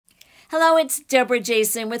Hello, it's Debra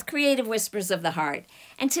Jason with Creative Whispers of the Heart,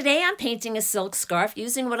 and today I'm painting a silk scarf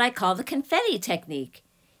using what I call the confetti technique.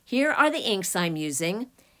 Here are the inks I'm using,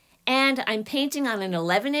 and I'm painting on an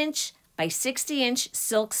 11-inch by 60-inch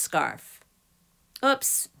silk scarf.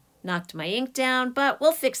 Oops, knocked my ink down, but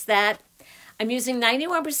we'll fix that. I'm using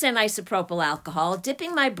 91% isopropyl alcohol,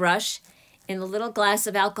 dipping my brush in a little glass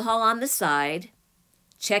of alcohol on the side,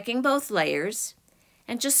 checking both layers,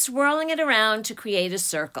 and just swirling it around to create a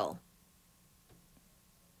circle.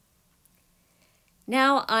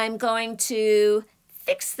 Now I'm going to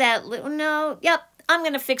fix that I'm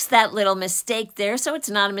going to fix that little mistake there so it's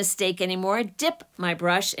not a mistake anymore. Dip my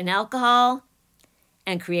brush in alcohol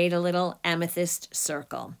and create a little amethyst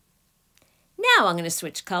circle. Now I'm going to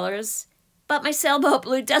switch colors, but my sailboat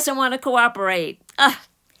blue doesn't want to cooperate. I'm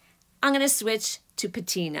going to switch to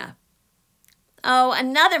patina. Oh,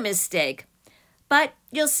 another mistake. But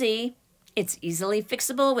you'll see it's easily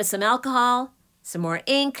fixable with some alcohol, some more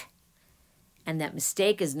ink, and that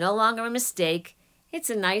mistake is no longer a mistake.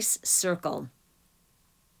 It's a nice circle.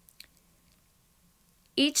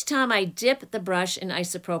 Each time I dip the brush in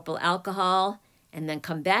isopropyl alcohol and then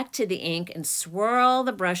come back to the ink and swirl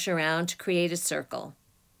the brush around to create a circle.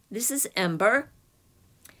 This is Ember.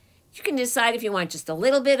 You can decide if you want just a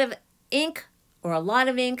little bit of ink or a lot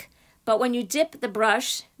of ink, but when you dip the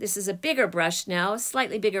brush, this is a bigger brush now, a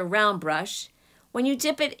slightly bigger round brush. When you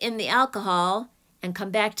dip it in the alcohol and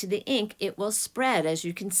come back to the ink, it will spread, as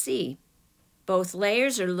you can see. Both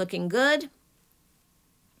layers are looking good.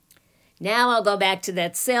 Now I'll go back to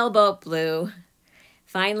that sailboat blue.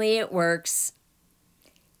 Finally, it works.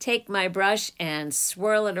 Take my brush and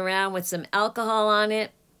swirl it around with some alcohol on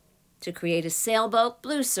it to create a sailboat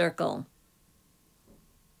blue circle.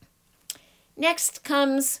 Next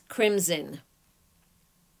comes crimson.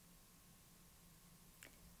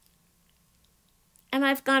 And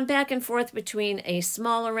I've gone back and forth between a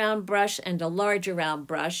smaller round brush and a larger round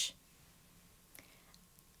brush.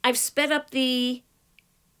 I've sped up the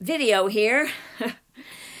video here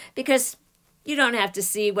because you don't have to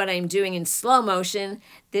see what I'm doing in slow motion.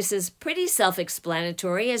 This is pretty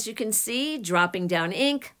self-explanatory. As you can see, dropping down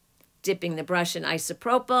ink, dipping the brush in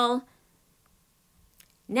isopropyl.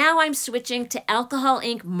 Now I'm switching to alcohol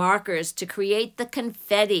ink markers to create the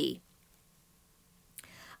confetti.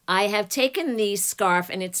 I have taken the scarf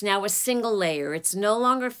and it's now a single layer. It's no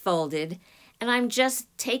longer folded, and I'm just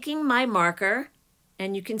taking my marker,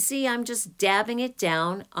 and you can see I'm just dabbing it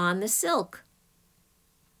down on the silk.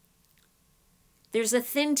 There's a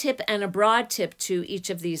thin tip and a broad tip to each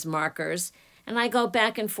of these markers, and I go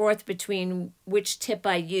back and forth between which tip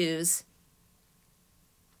I use.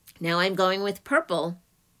 Now I'm going with purple,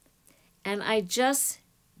 and I just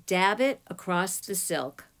dab it across the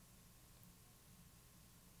silk.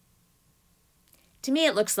 To me,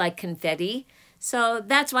 it looks like confetti, so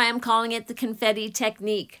that's why I'm calling it the confetti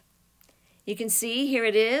technique. You can see here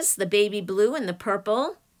it is, the baby blue and the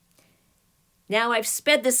purple. Now I've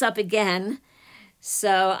sped this up again,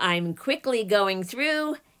 so I'm quickly going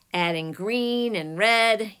through, adding green and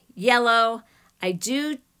red, yellow. I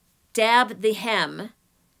do dab the hem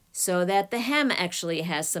so that the hem actually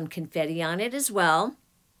has some confetti on it as well.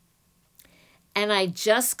 And I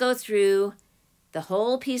just go through the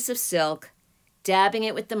whole piece of silk, dabbing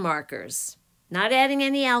it with the markers, not adding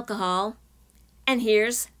any alcohol. And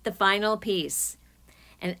here's the final piece,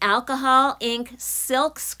 an alcohol ink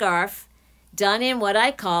silk scarf done in what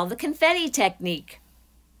I call the confetti technique.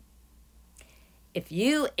 If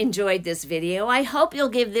you enjoyed this video, I hope you'll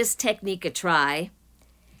give this technique a try.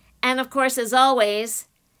 And of course, as always,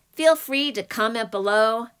 feel free to comment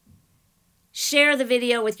below, share the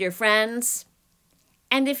video with your friends,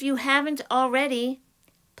 and if you haven't already,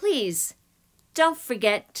 please don't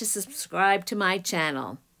forget to subscribe to my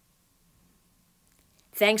channel.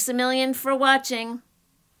 Thanks a million for watching.